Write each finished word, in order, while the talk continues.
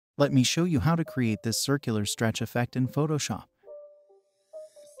Let me show you how to create this circular stretch effect in Photoshop.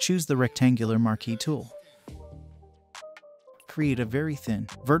 Choose the rectangular marquee tool. Create a very thin,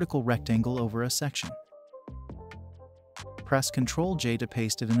 vertical rectangle over a section. Press Ctrl-J to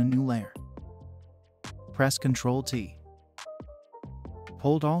paste it in a new layer. Press Ctrl-T.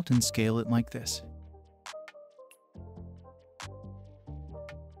 Hold Alt and scale it like this.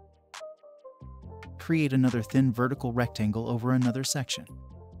 Create another thin vertical rectangle over another section.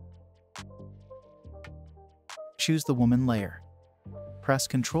 Choose the woman layer. Press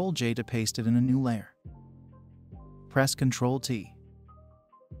Ctrl-J to paste it in a new layer. Press Ctrl-T.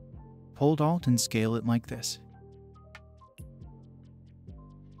 Hold Alt and scale it like this.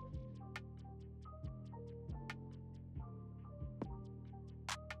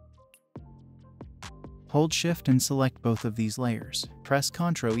 Hold Shift and select both of these layers. Press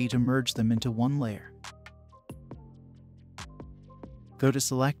Ctrl-E to merge them into one layer. Go to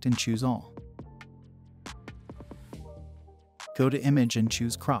Select and choose All. Go to Image and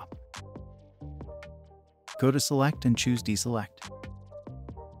choose Crop. Go to Select and choose Deselect.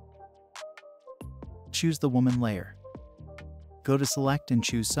 Choose the woman layer. Go to Select and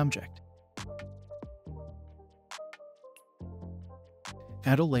choose Subject.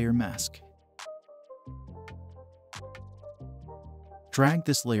 Add a layer mask. Drag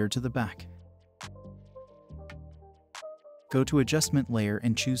this layer to the back. Go to Adjustment Layer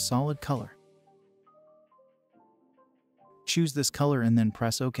and choose Solid Color. Choose this color and then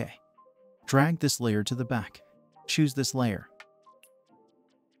press OK. Drag this layer to the back. Choose this layer.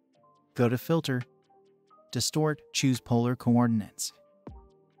 Go to Filter, Distort, choose Polar Coordinates.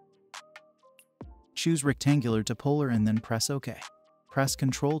 Choose Rectangular to Polar and then press OK. Press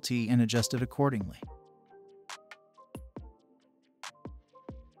Ctrl-T and adjust it accordingly.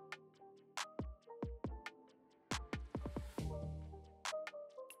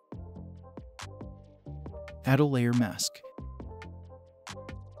 Add a layer mask.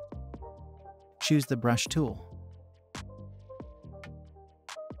 Choose the brush tool.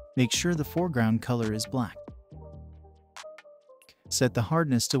 Make sure the foreground color is black. Set the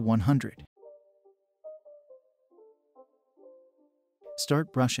hardness to 100.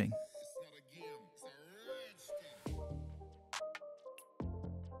 Start brushing.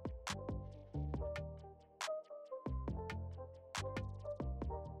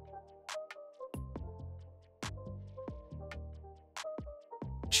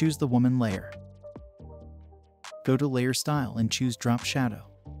 Choose the woman layer. Go to Layer Style and choose Drop Shadow.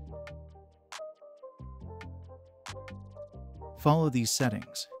 Follow these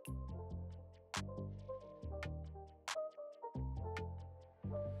settings.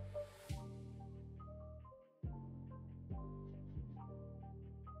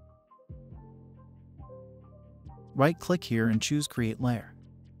 Right-click here and choose Create Layer.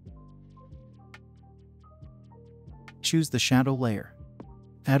 Choose the shadow layer.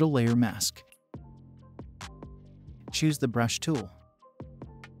 Add a layer mask. Choose the brush tool.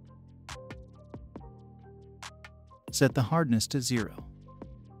 Set the hardness to 0.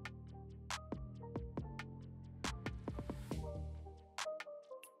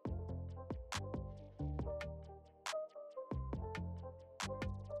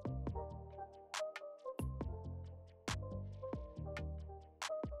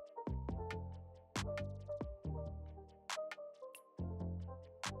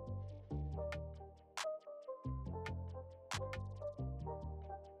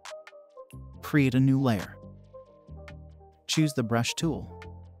 Create a new layer. Choose the brush tool.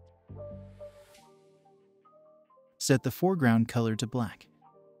 Set the foreground color to black.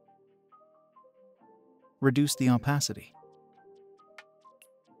 Reduce the opacity.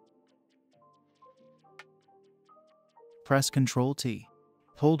 Press Ctrl-T.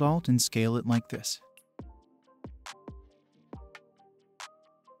 Hold Alt and scale it like this.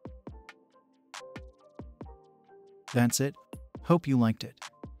 That's it. Hope you liked it.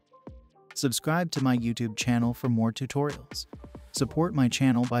 Subscribe to my YouTube channel for more tutorials. Support my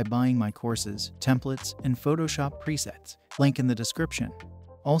channel by buying my courses, templates, and Photoshop presets. Link in the description.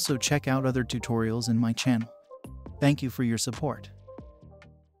 Also check out other tutorials in my channel. Thank you for your support.